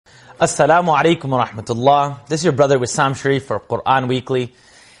Assalamu alaikum wa rahmatullah. This is your brother Wisam Sharieff for Quran Weekly.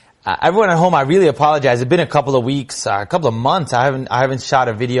 Everyone at home, I really apologize. It's been a couple of weeks, a couple of months. I haven't shot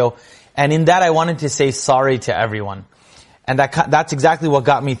a video, and in that I wanted to say sorry to everyone. And that's exactly what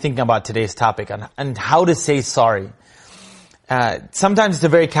got me thinking about today's topic and how to say sorry. Sometimes it's a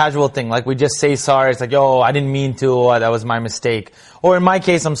very casual thing, like we just say sorry. It's like, oh, I didn't mean to, that was my mistake. Or in my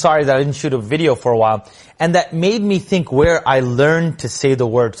case, I'm sorry that I didn't shoot a video for a while. And that made me think where I learned to say the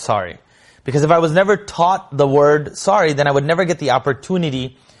word sorry. Because if I was never taught the word sorry, then I would never get the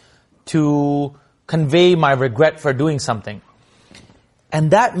opportunity to convey my regret for doing something.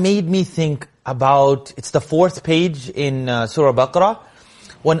 And that made me think about, it's the 4th page in Surah Baqarah,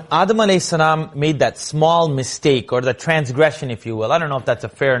 when Adam alayhi salam made that small mistake, or the transgression, if you will. I don't know if that's a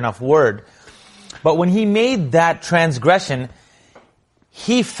fair enough word. But when he made that transgression,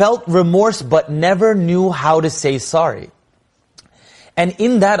 he felt remorse but never knew how to say sorry. And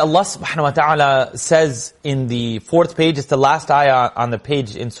in that, Allah subhanahu wa ta'ala says in the 4th page, it's the last ayah on the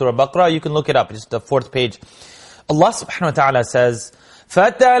page in Surah Baqarah, you can look it up, it's the 4th page. Allah subhanahu wa ta'ala says,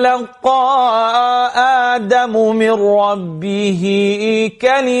 فَتَلَقَّى آدَمُ مِنْ رَبِّهِ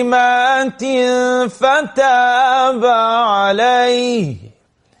كَلِمَاتٍ فَتَابَ عَلَيْهِ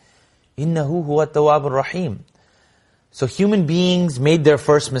إِنَّهُ هُوَ التَّوَّابُ الرَّحِيمُ. So human beings made their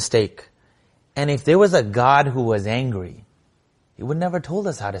first mistake. And if there was a God who was angry, He would never told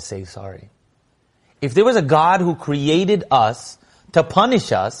us how to say sorry. If there was a God who created us to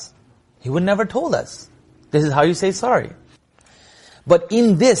punish us, He would never told us, this is how you say sorry. But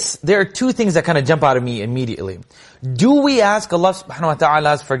in this, there are two things that kind of jump out at me immediately. Do we ask Allah subhanahu wa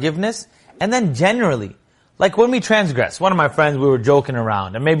ta'ala's forgiveness? And then generally, like when we transgress, one of my friends, we were joking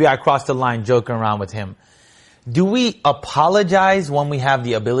around, and maybe I crossed the line joking around with him. Do we apologize when we have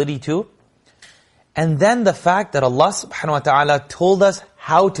the ability to? And then the fact that Allah subhanahu wa ta'ala told us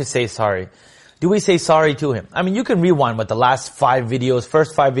how to say sorry. Do we say sorry to Him? I mean, you can rewind with the last 5 videos,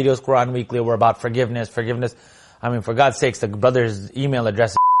 first 5 videos, Quran Weekly, were about forgiveness. I mean, for God's sakes, the brother's email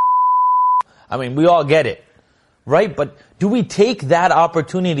address is I mean, we all get it. Right? But do we take that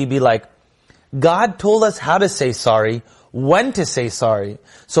opportunity to be like, God told us how to say sorry, when to say sorry.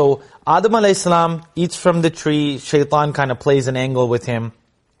 So, Adam alayhi salam eats from the tree, Shaitan kind of plays an angle with him,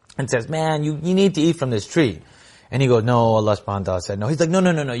 and says, man, you need to eat from this tree. And he goes, no, Allah subhanahu wa ta'ala said no. He's like,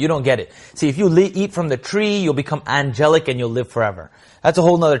 no, you don't get it. See, if you eat from the tree, you'll become angelic and you'll live forever. That's a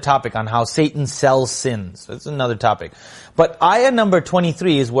whole nother topic on how Satan sells sins. That's another topic. But ayah number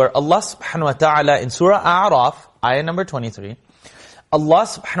 23 is where Allah subhanahu wa ta'ala in Surah A'raf, ayah number 23, Allah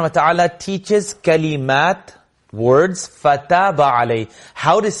subhanahu wa ta'ala teaches kalimat, words, fataba alay,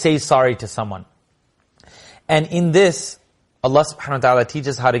 how to say sorry to someone. And in this, Allah subhanahu wa ta'ala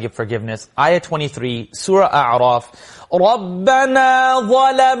teaches how to give forgiveness. Ayah 23, Surah A'raf. رَبَّنَا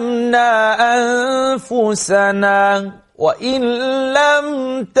ظَلَمْنَا أَنفُسَنَا وَإِن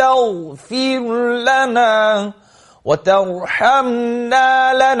لَمْ تَغْفِرْ لَنَا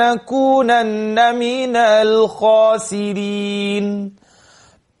وَتَرْحَمْنَا لَنَكُونَنَّ مِنَ الْخَاسِرِينَ.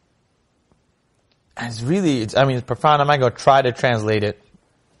 It's profound. I'm not going to try to translate it.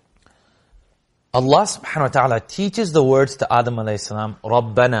 Allah subhanahu wa ta'ala teaches the words to Adam alayhi salam,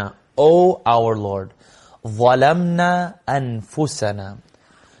 Rabbana, O our Lord, ظَلَمْنَا أَنفُسَنَا,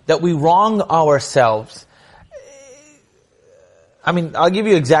 that we wrong ourselves. I'll give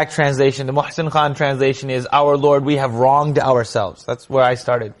you exact translation. The Muhsin Khan translation is, our Lord, we have wronged ourselves. That's where I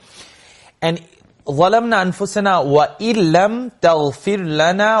started. And ظَلَمْنَا أَنفُسَنَا وَإِن لَمْ تَغْفِرْ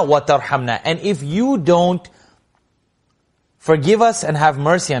لَنَا وَتَرْحَمْنَا. And if you don't forgive us and have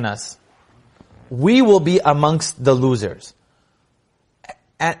mercy on us, we will be amongst the losers.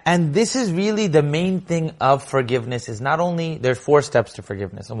 And this is really the main thing of forgiveness, is not only, there's 4 steps to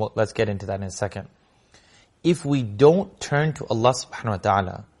forgiveness, and let's get into that in a second. If we don't turn to Allah subhanahu wa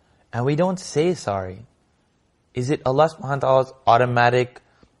ta'ala, and we don't say sorry, is it Allah subhanahu wa ta'ala's automatic,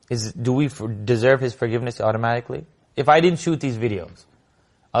 do we deserve His forgiveness automatically? If I didn't shoot these videos,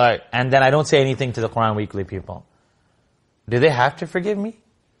 alright, and then I don't say anything to the Quran Weekly people, do they have to forgive me?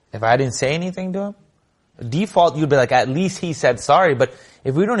 If I didn't say anything to Him? Default, you'd be like, at least he said sorry. But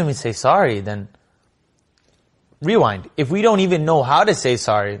if we don't even say sorry, then rewind. If we don't even know how to say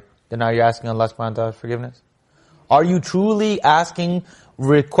sorry, then are you asking Allah subhanahu wa ta'ala forgiveness? Are you truly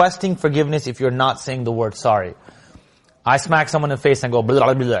requesting forgiveness if you're not saying the word sorry? I smack someone in the face and go,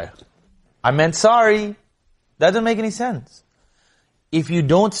 blah, blah, blah. I meant sorry. That doesn't make any sense. If you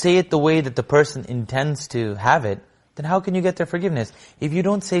don't say it the way that the person intends to have it, then how can you get their forgiveness? If you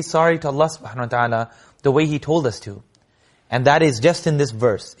don't say sorry to Allah subhanahu wa ta'ala the way He told us to. And that is just in this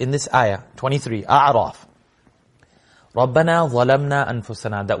verse, in this ayah, 23, A'raf. رَبَّنَا ظَلَمْنَا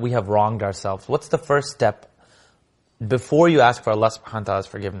أَنفُسَنَا, that we have wronged ourselves. What's the first step before you ask for Allah subhanahu wa ta'ala's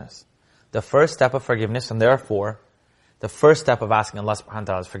forgiveness? The first step of forgiveness, and therefore, the first step of asking Allah subhanahu wa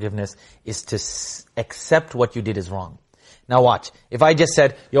ta'ala's forgiveness is to accept what you did is wrong. Now watch, if I just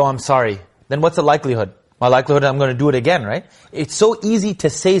said, yo, I'm sorry, then what's the likelihood? My likelihood I'm going to do it again, right? It's so easy to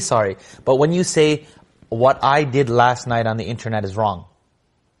say sorry, but when you say, what I did last night on the internet is wrong,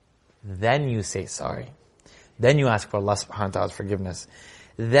 then you say sorry. Then you ask for Allah subhanahu wa ta'ala's forgiveness.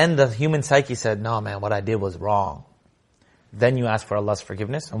 Then the human psyche said, no man, what I did was wrong. Then you ask for Allah's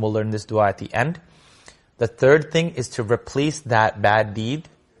forgiveness, and we'll learn this dua at the end. The third thing is to replace that bad deed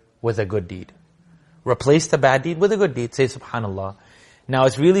with a good deed. Replace the bad deed with a good deed. Say subhanallah. Now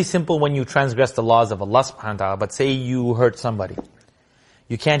it's really simple when you transgress the laws of Allah subhanahu wa ta'ala, but say you hurt somebody.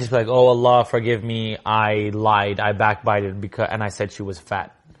 You can't just be like, oh Allah forgive me, I lied, I backbited and I said she was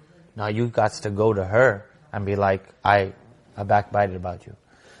fat. Now you got to go to her and be like, I backbited about you.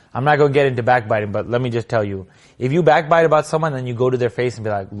 I'm not going to get into backbiting, but let me just tell you, if you backbite about someone, then you go to their face and be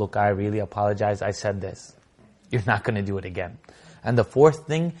like, look, I really apologize, I said this. You're not going to do it again. And the fourth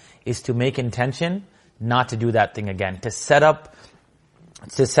thing is to make intention not to do that thing again. To set up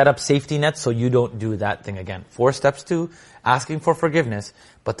safety nets so you don't do that thing again. 4 steps to asking for forgiveness,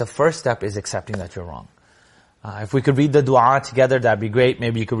 but the first step is accepting that you're wrong. If we could read the dua together, that'd be great.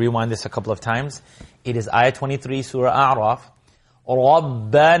 Maybe you could rewind this a couple of times. It is ayah 23, Surah A'raf.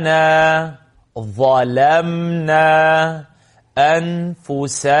 رَبَّنَا ظَلَمْنَا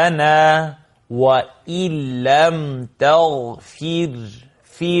أَنفُسَنَا وَإِن لَّمْ تَغْفِرْ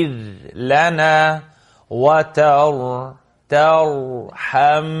لَنَا وَتَرْحَمْنَا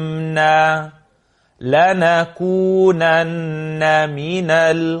لَنَكُونَنَّ مِنَ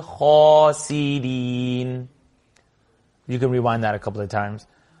الْخَاسِرِينَ. You can rewind that a couple of times.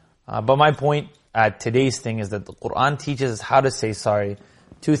 But my point at today's thing is that the Quran teaches us how to say sorry.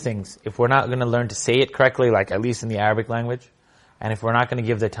 2 things. If we're not going to learn to say it correctly, like at least in the Arabic language, and if we're not going to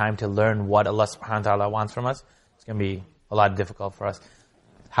give the time to learn what Allah subhanahu wa ta'ala wants from us, it's going to be a lot difficult for us.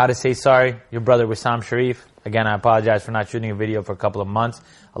 How to say sorry, your brother Wisam Sharieff. Again, I apologize for not shooting a video for a couple of months.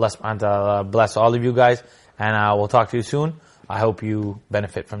 Allah subhanahu wa ta'ala bless all of you guys, and we'll talk to you soon. I hope you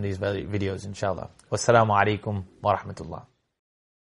benefit from these videos, inshallah. Wassalamu alaikum wa rahmatullah.